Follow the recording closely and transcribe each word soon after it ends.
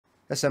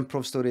This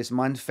improv story is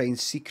man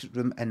finds secret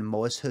room in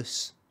Mo's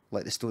house.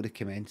 Let the story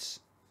commence.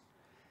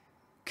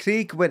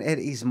 Craig went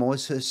into his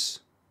Mo's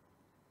house.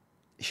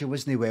 She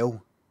wasn't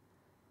well.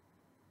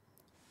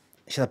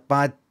 She had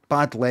a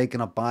bad leg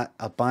and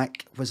her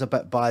back was a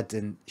bit bad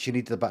and she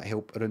needed a bit of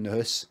help around the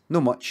house. No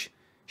much.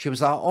 She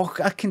was like, oh,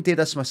 I can do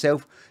this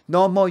myself.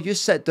 No, Mo, you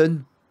sit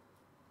down.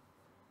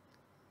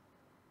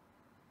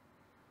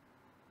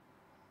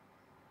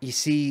 You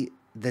see,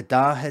 the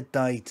dad had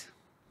died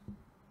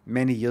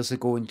many years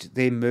ago and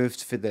they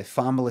moved for the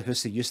family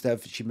house they used to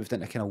have. She moved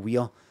into a kind of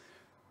weird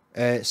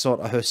sort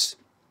of house.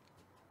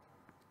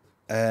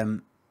 It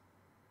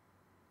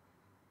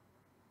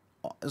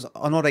was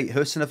an alright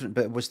house and everything,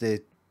 but it was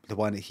the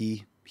one that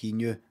he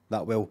knew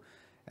that well.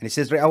 And he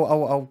says, right,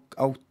 I'll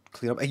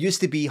clear up. It used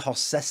to be her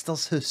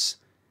sister's house,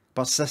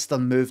 but her sister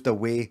moved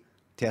away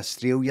to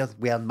Australia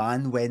with a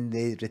man when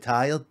they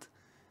retired.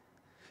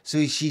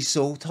 So she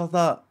sold her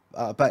that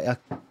at a bit of,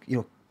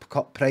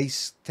 cut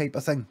price type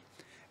of thing.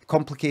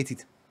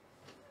 Complicated.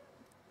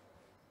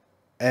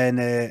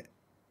 And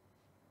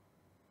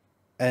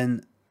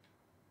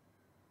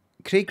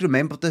Craig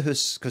remembered the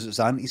house because it was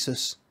Auntie's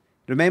house.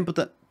 Remembered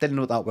it, didn't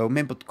know it that well.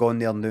 Remembered going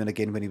there now and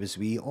again when he was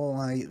wee. Oh,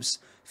 aye, it was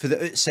for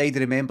the outside. He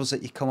remembers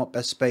that you come up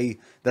this way,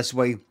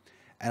 and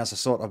there's a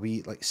sort of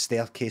wee like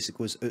staircase that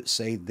goes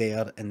outside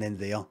there, and then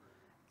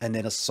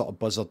there's a sort of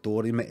buzzer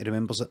door. He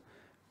remembers it,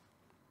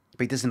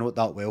 but he doesn't know it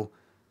that well.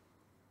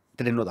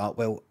 Didn't know it that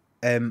well.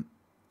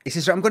 He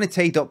says, right, I'm going to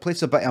tidy up.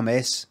 Place a bit of a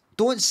mess.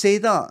 Don't say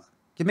that.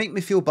 You make me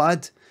feel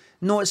bad.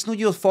 No, it's not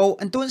your fault,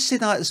 and don't say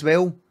that as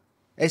well.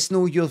 It's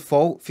no your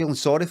fault. Feeling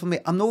sorry for me.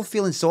 I'm not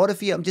feeling sorry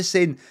for you. I'm just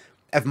saying,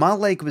 if my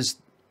leg was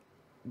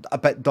a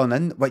bit done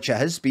in, which it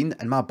has been,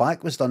 and my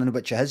back was done in,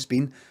 which it has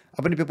been,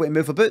 I wouldn't be able to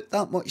move about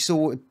that much,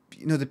 so,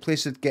 the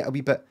place would get a wee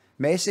bit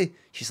messy.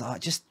 She's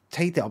like, just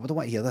tidy up, I don't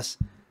want to hear this.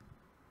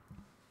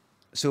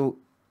 So,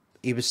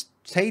 he was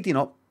tidying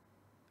up,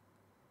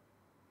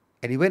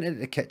 and he went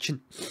into the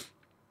kitchen,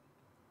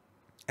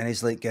 and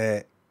he's like,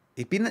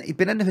 he'd been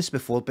in the house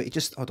before, but he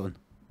just, hold on.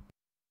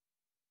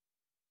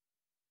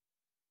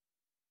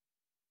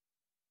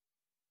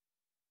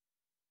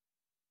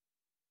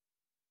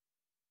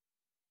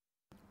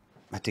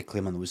 I had to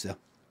clear my nose there.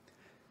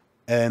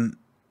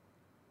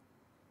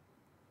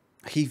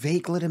 He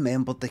vaguely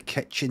remembered the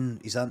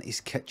kitchen, his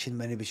auntie's kitchen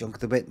when he was younger.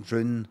 They went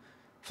round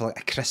for like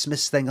a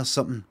Christmas thing or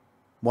something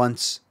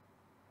once.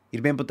 He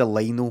remembered the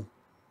lino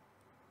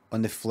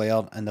on the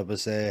flare, and there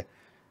was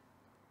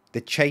they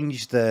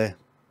changed the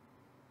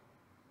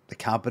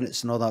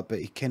cabinets and all that, but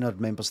he kind of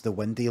remembers the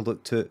window he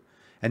looked out,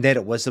 and there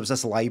it was. There was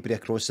this library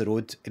across the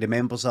road. He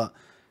remembers that.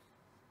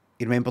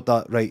 He remembered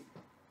that, right?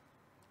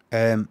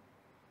 And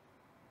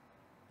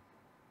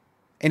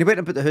he went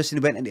about the house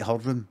and he went into her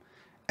room.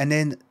 And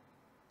then,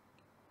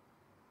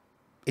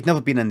 he'd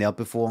never been in there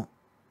before,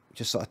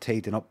 just sort of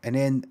tidying up. And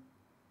then,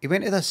 he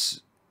went to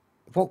this,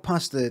 walked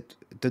past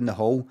down the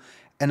hall,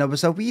 and there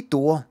was a wee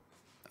door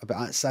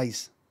about that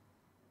size.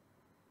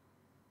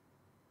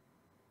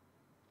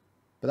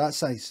 About that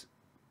size,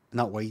 and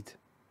that wide.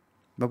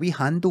 A wee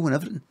handle and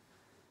everything.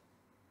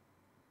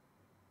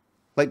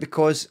 Like,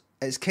 because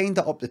it's kind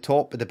of up the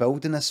top of the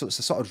building, so it's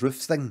a sort of roof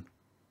thing.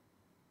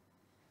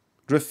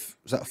 Roof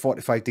was at a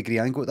 45-degree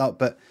angle at that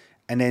bit,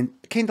 and then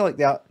kind of like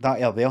that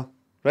area there,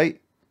 right?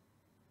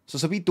 So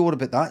it's a wee door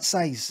about that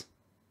size.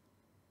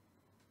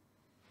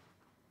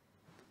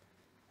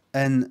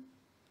 And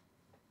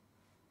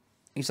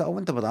he's like, I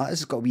wonder what that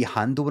is. It's got a wee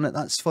handle in it.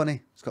 That's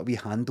funny. It's got a wee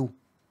handle.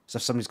 As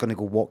if somebody's going to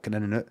go walking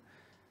in and out.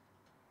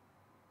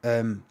 He's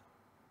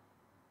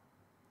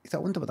like, I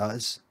wonder what that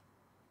is.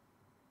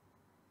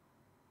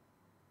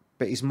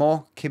 But his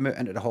ma came out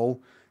into the hall.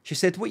 She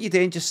said, what are you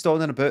doing just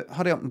stalling about?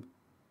 Hurry up and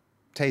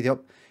tidy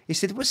up. He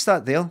said, what's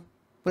that there?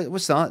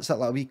 What's that? Is that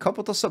like a wee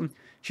cupboard or something?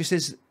 She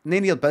says, none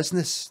of your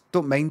business.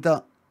 Don't mind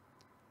that.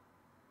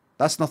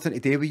 That's nothing to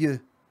do with you.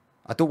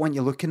 I don't want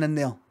you looking in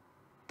there.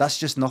 That's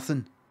just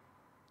nothing.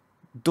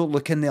 Don't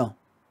look in there.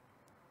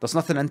 There's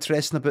nothing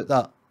interesting about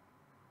that.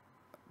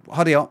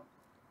 Hurry up.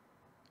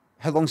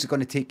 How long's it going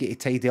to take you to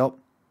tidy up?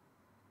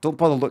 Don't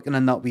bother looking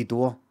in that wee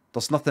door.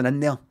 There's nothing in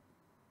there.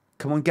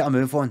 Come on, get a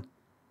move on.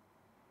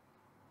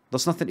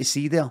 There's nothing to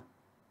see there.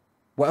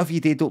 Whatever you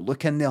do, don't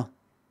look in there.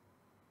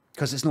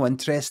 Because it's not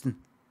interesting.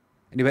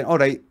 And he went, all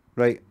right,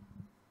 right.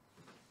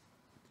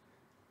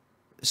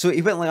 So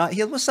he went like that.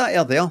 Here, what's that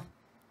air there?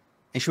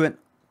 And she went,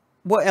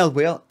 what air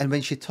where? And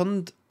when she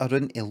turned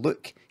around to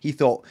look, he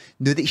thought,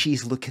 now that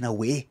she's looking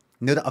away,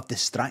 now that I've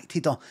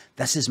distracted her,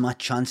 this is my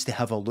chance to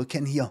have a look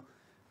in here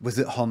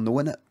without her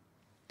knowing it.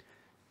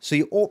 So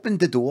he opened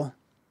the door,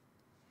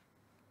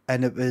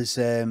 and it was,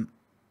 it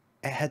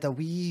had a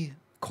wee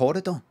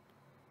corridor,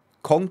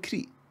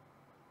 concrete.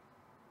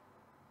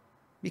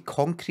 Wee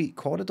concrete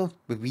corridor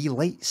with wee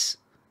lights.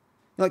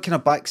 You know, like kind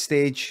of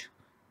backstage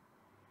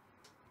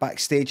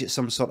at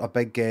some sort of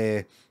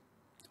big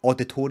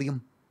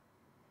auditorium.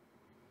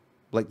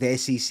 Like the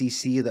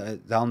SECC,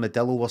 the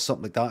Armadillo or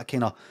something like that.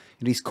 Kind of,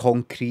 these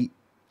concrete,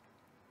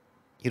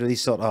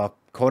 these sort of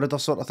corridor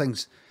sort of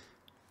things.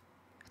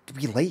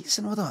 wee lights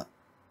and all that.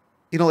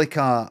 You know, like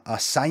a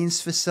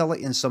science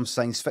facility in some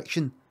science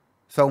fiction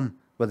film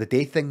where they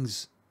do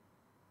things.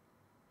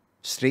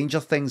 Stranger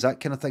Things, that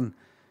kind of thing.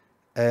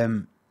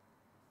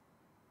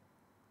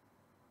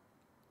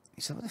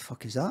 He said, what the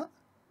fuck is that?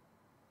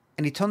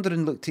 And he turned around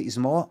and looked at his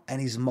ma, and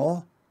his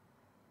ma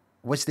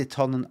was they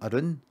turning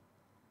around.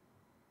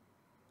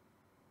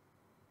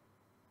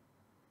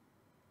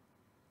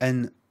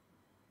 And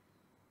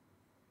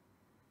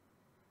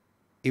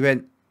he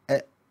went,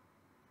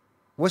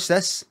 what's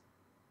this?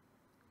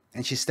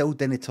 And she still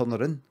didn't turn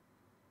around.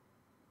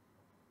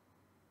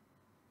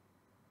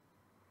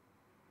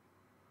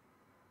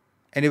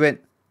 And he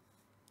went,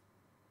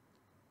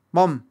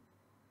 Mum,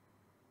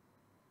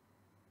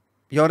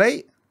 you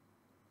alright?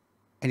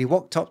 And he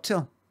walked up to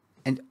her,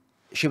 and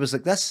she was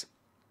like this.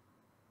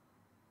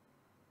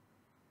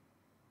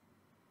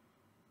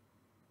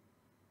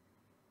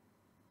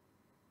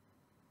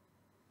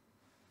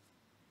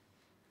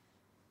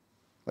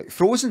 Like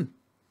frozen.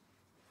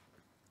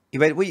 He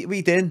went, what are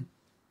you doing?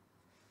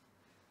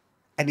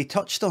 And he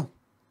touched her,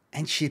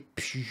 and she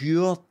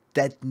pure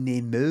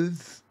didn't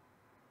move.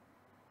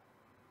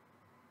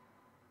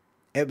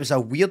 It was a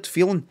weird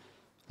feeling,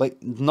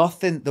 like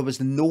nothing, there was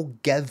no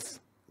give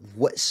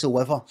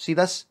whatsoever. See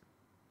this?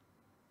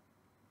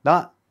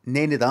 That,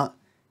 none of that.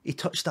 He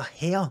touched her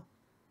hair,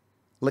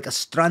 like a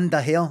strand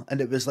of hair,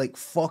 and it was like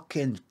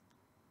fucking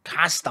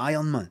cast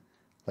iron, man.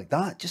 Like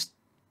that, just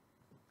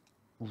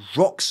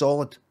rock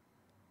solid.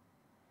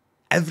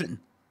 Everything.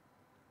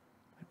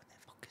 What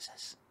the fuck is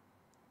this?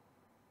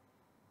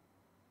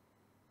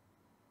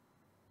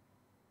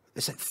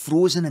 It's like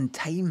frozen in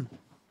time.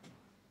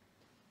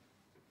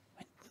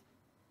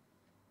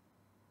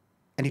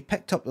 And he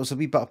picked up, there was a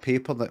wee bit of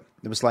paper that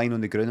was lying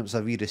on the ground. It was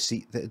a wee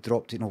receipt that had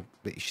dropped, you know,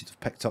 that he should have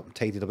picked up and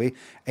tidied away.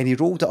 And he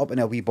rolled it up in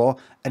a wee ball,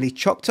 and he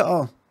chucked it at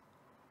her.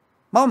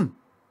 Mum!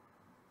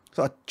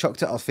 Sort of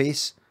chucked it at her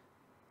face.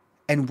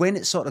 And when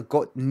it sort of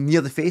got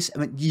near the face, it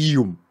went,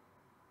 yoom.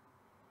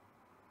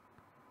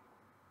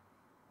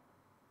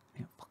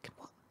 And fucking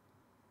what?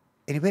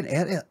 And he went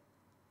at it.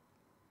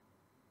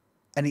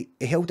 And he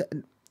held it,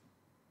 and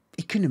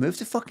he couldn't move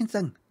the fucking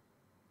thing.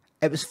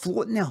 It was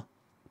floating there,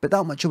 but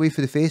that much away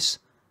from the face.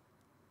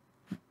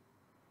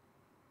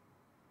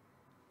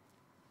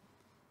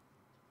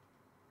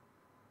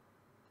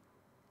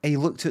 And he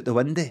looked out the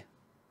window.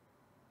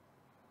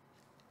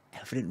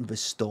 Everything was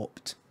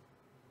stopped.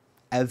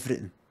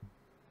 Everything.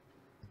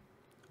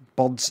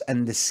 Birds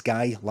in the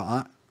sky like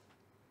that.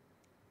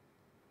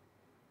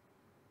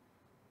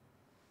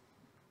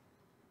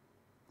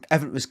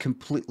 Everything was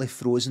completely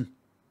frozen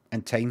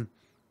in time.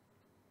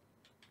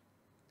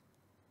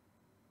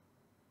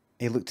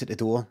 He looked at the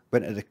door,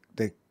 went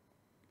to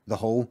the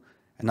hall,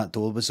 and that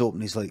door was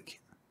open. He's like,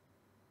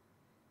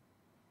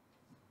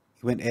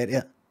 he went at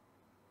it,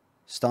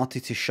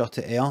 started to shut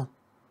it air,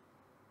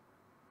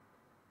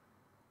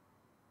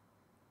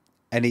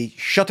 and he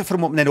shut it for a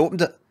moment and then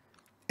opened it.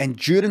 And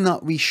during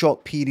that wee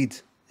short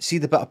period, see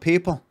the bit of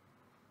paper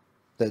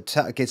that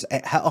hit against it,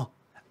 hit her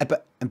a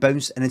bit and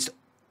bounced and then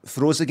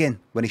froze again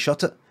when he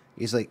shut it.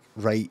 He's like,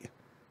 right.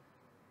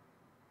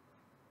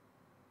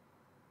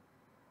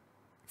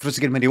 Froze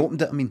again when he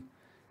opened it, I mean.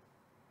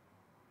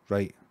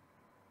 Right.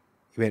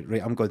 He went,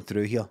 right, I'm going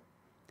through here.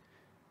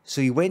 So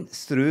he went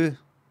through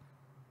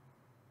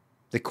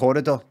the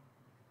corridor,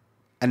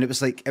 and it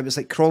was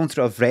like crawling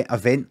through a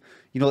vent,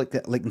 you know,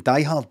 like in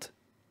Die Hard,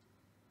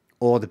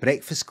 or The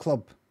Breakfast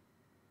Club,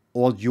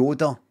 or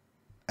Yoda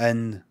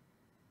in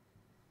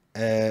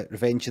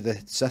Revenge of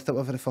the Sith, or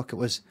whatever the fuck it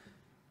was.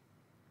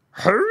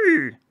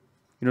 Hurry!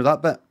 You know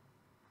that bit?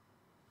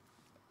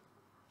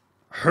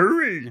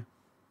 Hurry!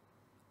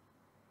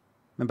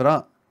 Remember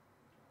that?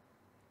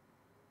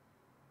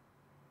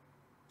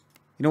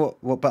 You know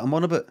what bit I'm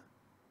on about?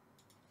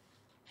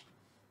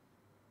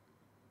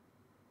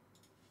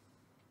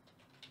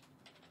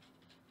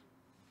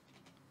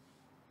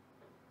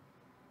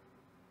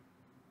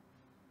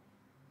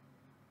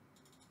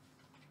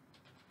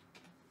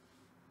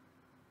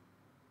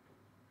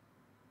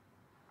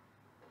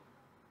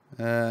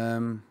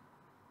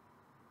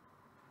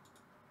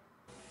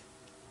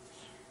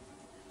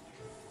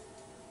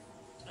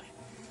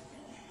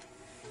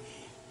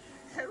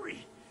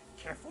 Hurry!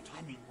 Careful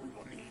timing we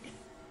will need.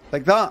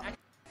 Like that.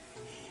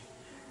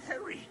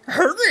 Hurry!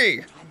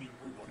 Hurry! Timing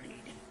we will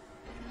need.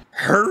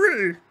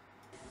 Hurry!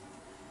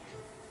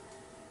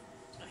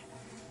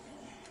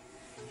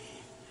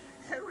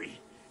 Hurry!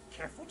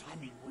 Careful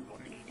timing we will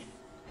need.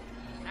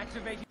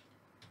 Activate.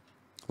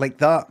 Like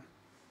that.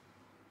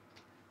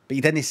 But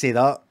he didn't say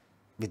that.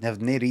 He'd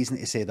have no reason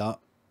to say that.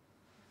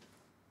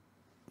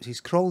 So he's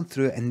crawling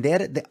through it, and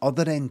there at the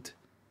other end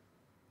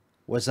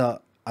was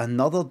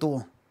another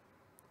door.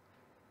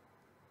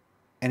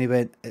 And he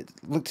went, it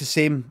looked the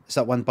same as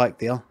that one back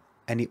there.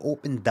 And he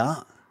opened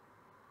that.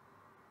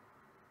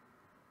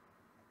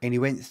 And he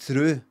went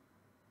through.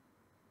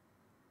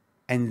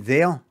 And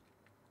there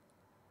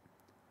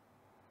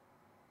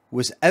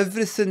was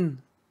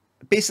everything.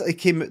 Basically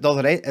came out the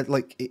other end.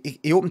 Like,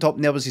 he opened up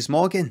and there was his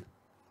maw again.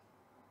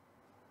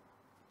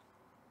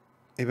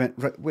 He went,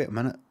 right, wait a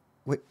minute,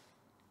 wait.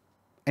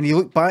 And he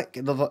looked back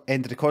at the other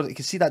end of the corridor. You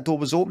could see that door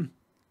was open.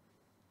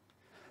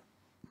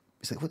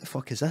 He's like, what the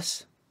fuck is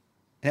this?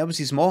 And it was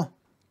his ma.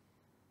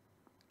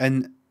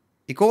 And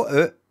he got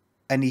out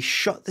and he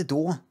shut the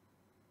door.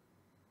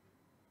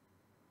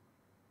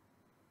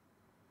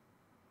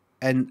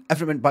 And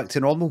everything went back to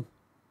normal.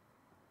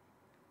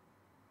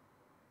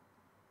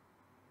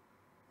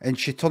 And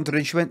she turned around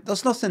and she went,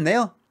 there's nothing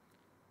there.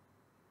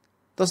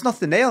 There's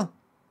nothing there.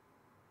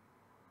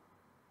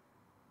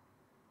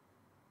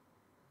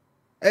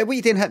 What,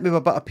 you didn't hit me with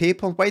a bit of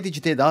paper? Why did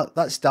you do that?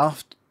 That's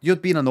daft. You're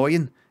being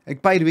annoying.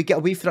 And by the way, get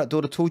away from that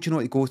door. I told you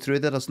not to go through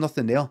there. There's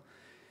nothing there.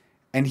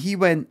 And he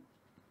went,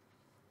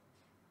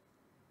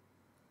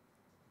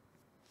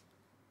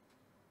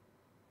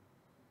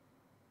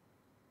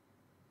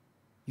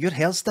 your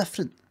hair's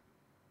different.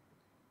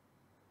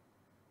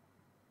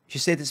 She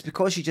said, it's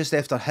because you just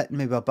after hitting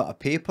me with a bit of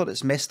paper,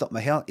 it's messed up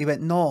my hair. He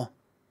went, no.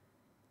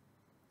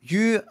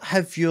 You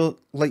have your,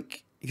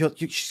 like, you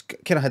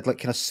kind of had like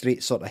kind of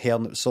straight sort of hair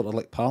and it was sort of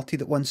like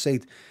parted at one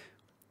side.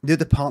 The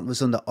other part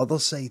was on the other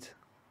side.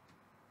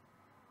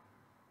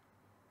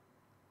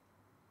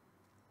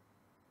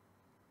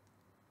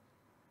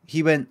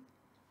 He went,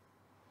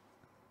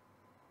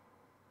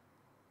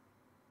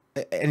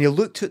 and he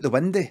looked out the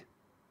window.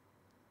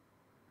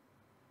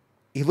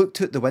 He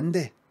looked out the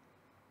window.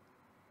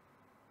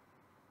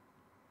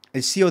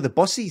 And see all the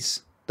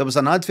buses. There was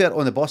an advert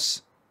on the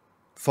bus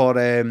for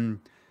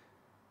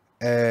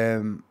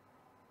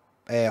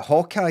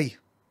Hawkeye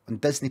on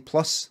Disney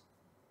Plus.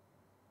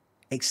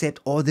 Except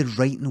all the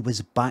writing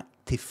was back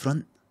to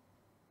front.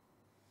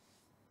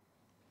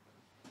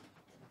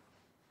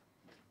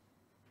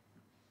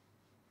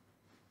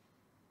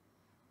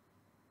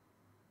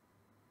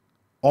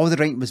 All the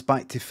writing was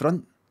back to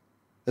front.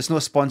 There's no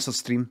sponsored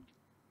stream.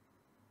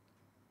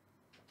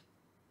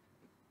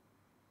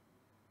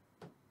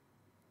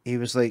 He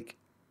was like,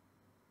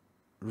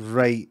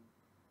 right.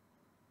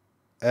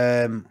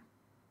 And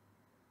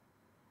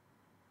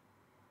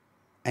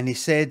he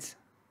said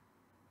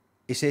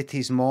to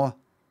his ma,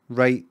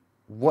 right,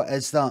 what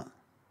is that?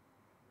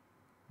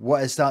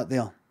 What is that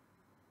there?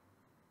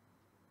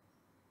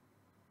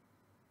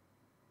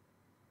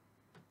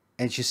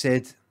 And she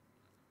said,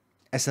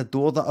 it's a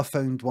door that I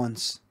found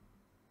once.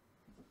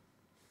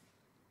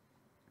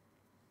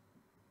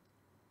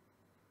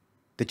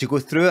 Did you go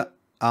through it?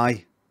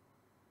 Aye.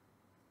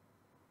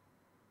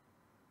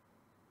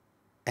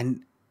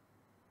 And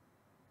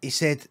he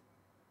said,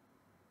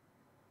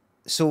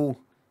 so,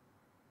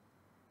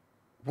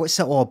 what's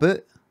it all about?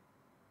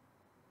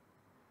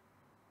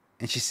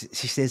 And she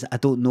says, I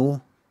don't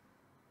know.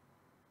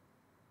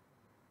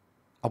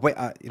 I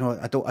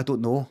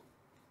don't know.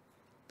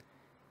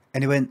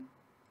 And he went,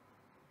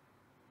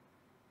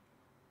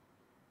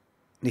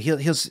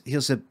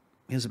 here's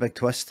a big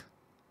twist.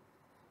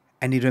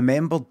 And he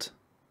remembered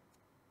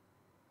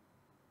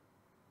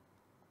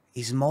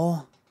his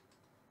ma.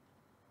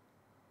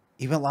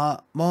 He went like,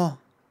 ma.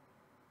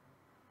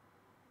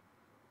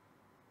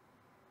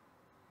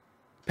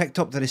 Picked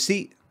up the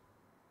receipt.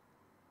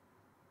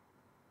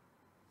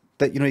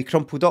 That, he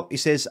crumpled up. He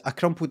says, I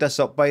crumpled this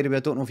up, by the way. I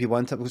don't know if you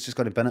want it. I was just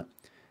going to bin it.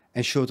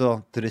 And showed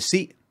her the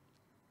receipt.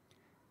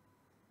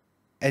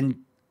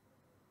 And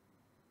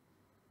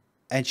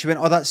she went,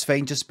 oh, that's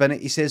fine, just bin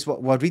it. He says, well,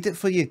 I'll read it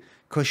for you.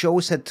 Because she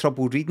always had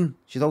trouble reading.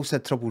 She'd always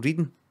had trouble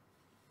reading.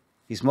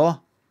 His ma.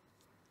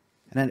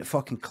 And then it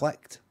fucking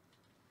clicked.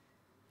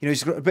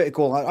 He's got a bit of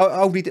go,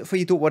 I'll read it for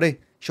you, don't worry.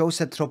 She always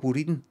had trouble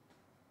reading.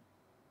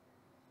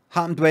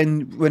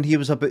 Happened when he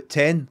was about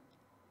 10.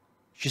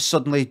 She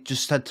suddenly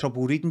just had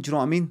trouble reading, do you know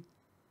what I mean?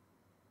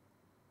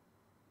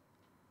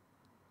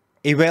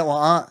 He went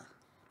like that.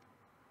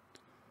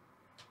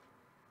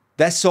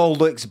 This all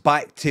looks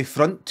back to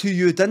front to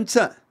you, didn't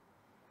it?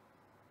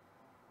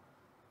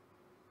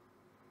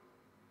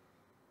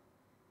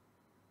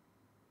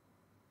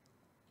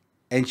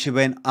 And she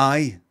went,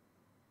 aye.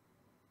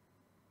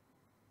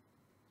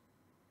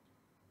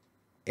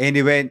 And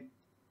he went,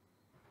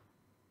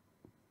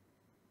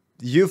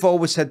 you've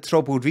always had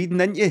trouble reading,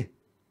 didn't you?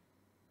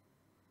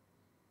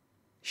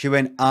 She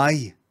went,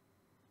 aye.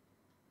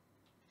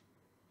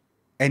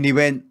 And he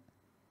went,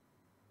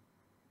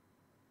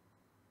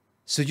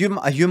 so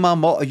are you my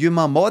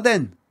ma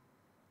then?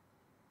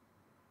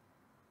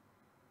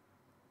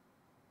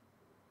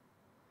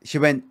 She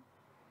went,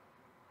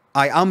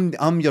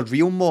 I'm your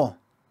real ma.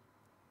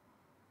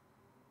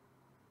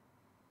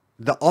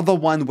 The other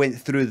one went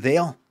through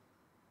there.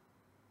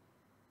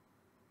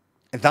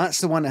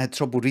 That's the one that had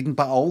trouble reading,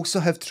 but I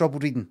also have trouble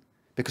reading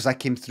because I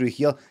came through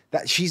here.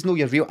 That she's not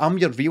your real. I'm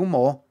your real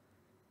ma.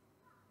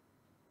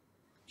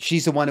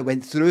 She's the one that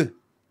went through. Do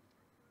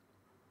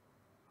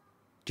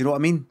you know what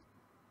I mean?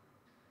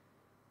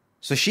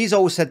 So she's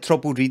always had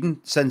trouble reading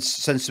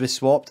since we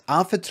swapped.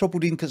 I've had trouble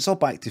reading because it's all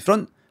back to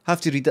front. I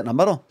have to read it in a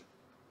mirror.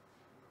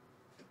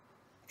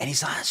 And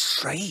he's like,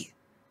 that's right.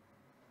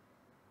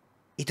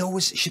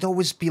 She'd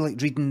always be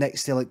like reading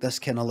next to like this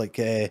kind of like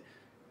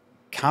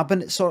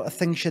cabinet sort of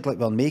thing. She had like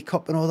her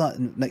makeup and all that,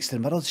 and next to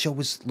the mirror, she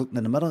always looked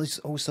in the mirror. I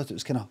always thought it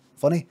was kind of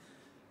funny.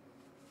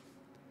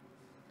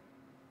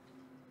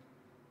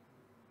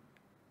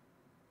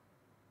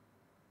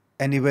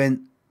 And he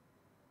went,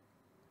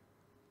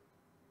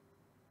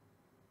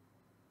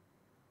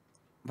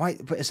 why,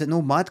 but is it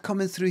no mad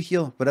coming through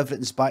here where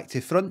everything's back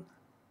to front?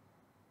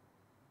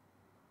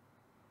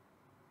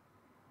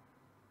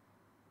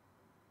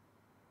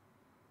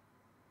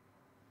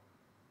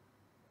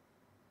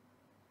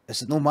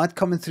 Is it no mad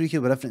coming through here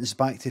where everything's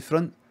back to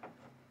front?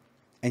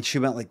 And she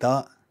went like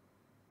that.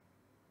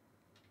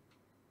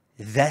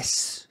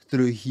 This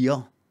through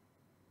here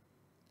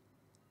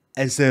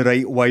is the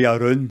right way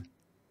around.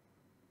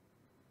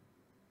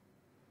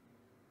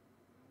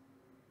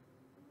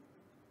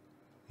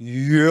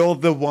 You're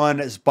the one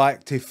that's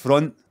back to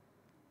front.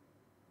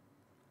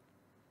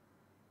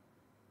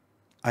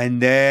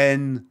 And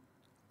then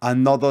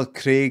another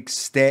Craig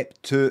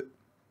stepped out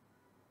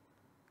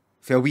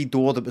for a wee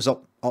door that was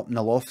up in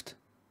the loft.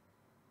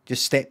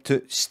 Just stepped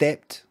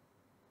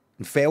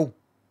and fell.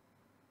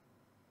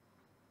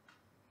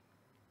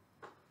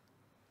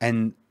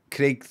 And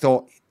Craig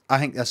thought, I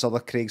think this other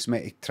Craig's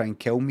meant to try and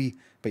kill me,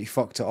 but he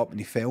fucked it up and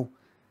he fell.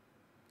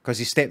 Because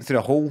he stepped through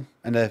a hole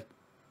in the,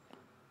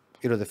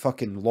 you know, the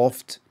fucking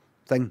loft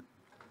thing.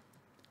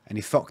 And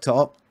he fucked it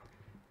up.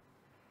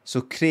 So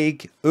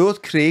Craig,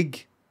 old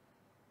Craig,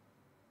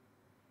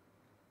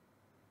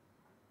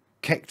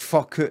 kicked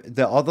fuck out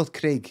the other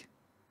Craig.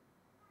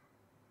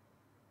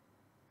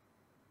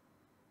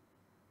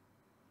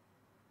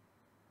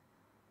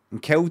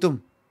 And killed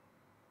him.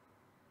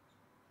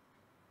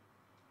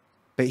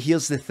 But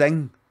here's the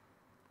thing.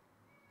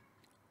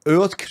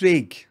 Our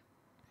Craig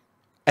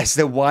is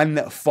the one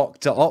that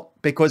fucked it up,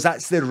 because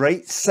that's the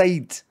right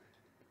side.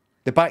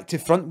 The back to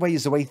front way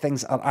is the way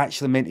things are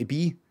actually meant to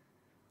be.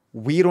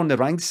 We're on the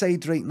wrong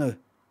side right now.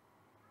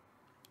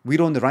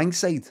 We're on the wrong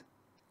side.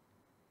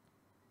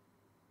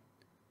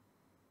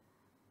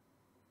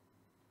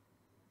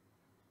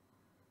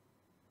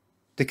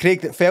 The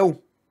Craig that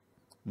fell,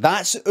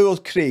 that's our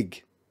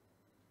Craig.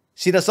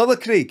 See this other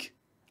Craig?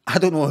 I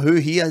don't know who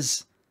he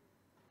is.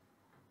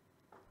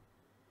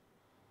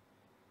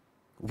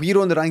 We're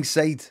on the wrong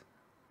side.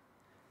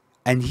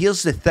 And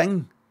here's the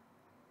thing.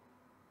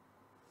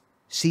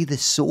 See, the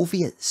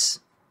Soviets,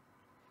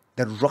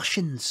 the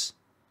Russians,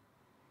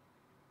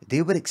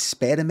 they were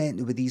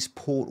experimenting with these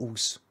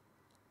portals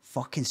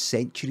fucking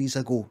centuries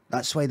ago.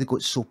 That's why they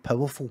got so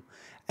powerful.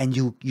 And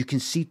you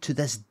can see to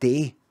this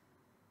day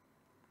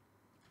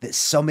that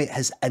Summit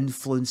has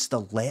influenced the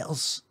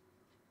letters.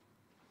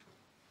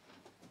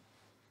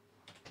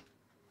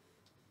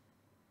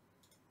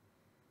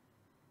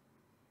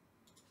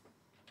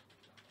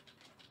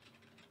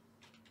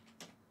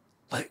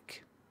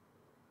 Look.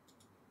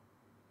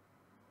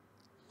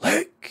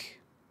 Look.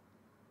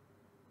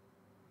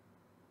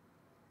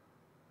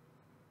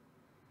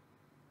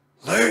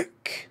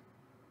 Look.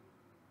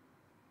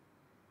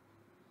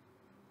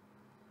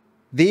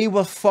 They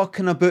were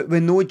fucking about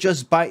with no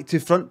just back to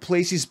front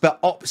places, but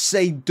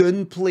upside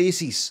down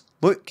places.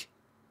 Look.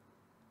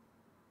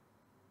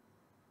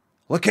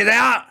 Look at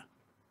that.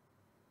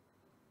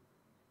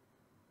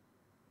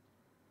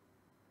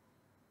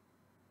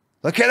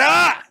 Look at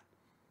that.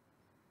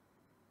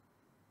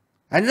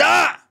 And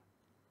that!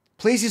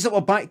 Places that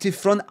were back to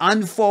front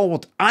and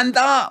forward. And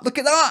that! Look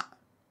at that!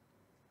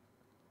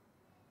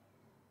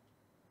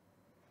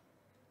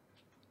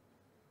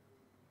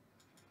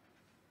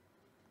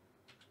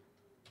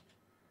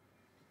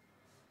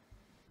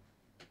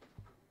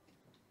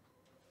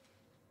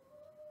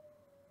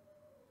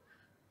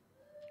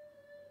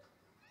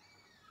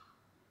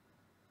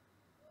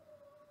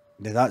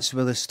 Now that's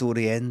where the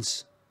story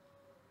ends.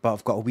 But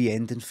I've got a wee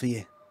ending for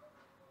you.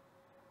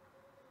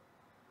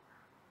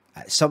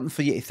 It's something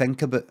for you to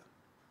think about.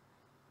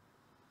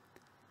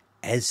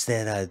 Is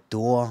there a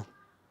door?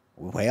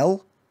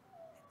 Well,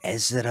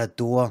 is there a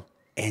door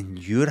in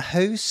your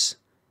house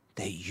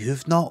that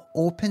you've not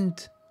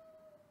opened?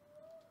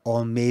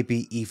 Or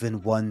maybe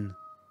even one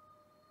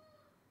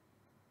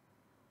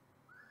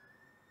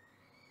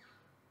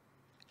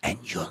in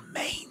your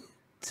mind?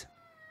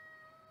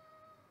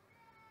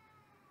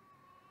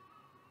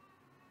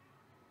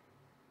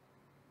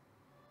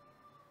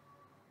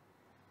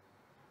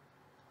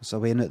 What's a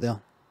way in it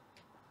there?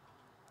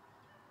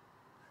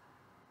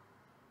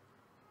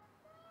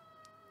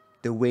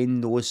 The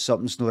Wayne knows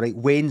something's not right.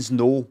 Wayne's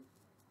know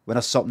when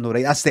there's something not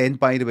right. That's the end,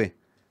 by the way.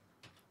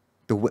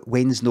 The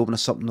Wayne's know when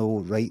there's something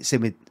not right.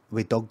 Same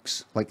with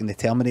dogs, like in the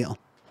Terminator.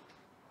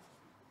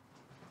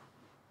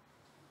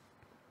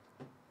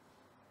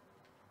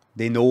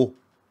 They know.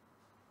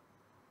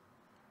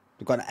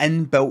 They've got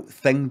an inbuilt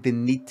thing they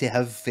need to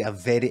have at a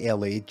very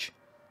early age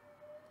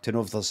to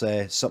know if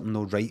there's something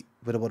not right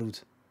with the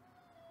world.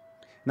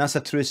 And that's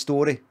a true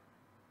story.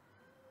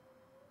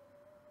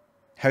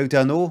 How do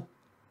I know?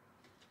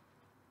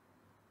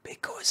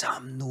 Because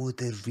I'm no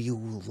the real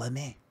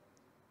Limmy.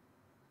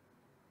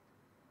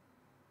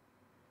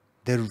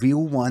 The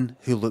real one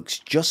who looks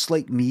just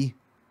like me.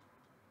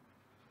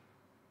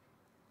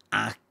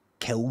 I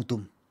killed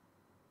him.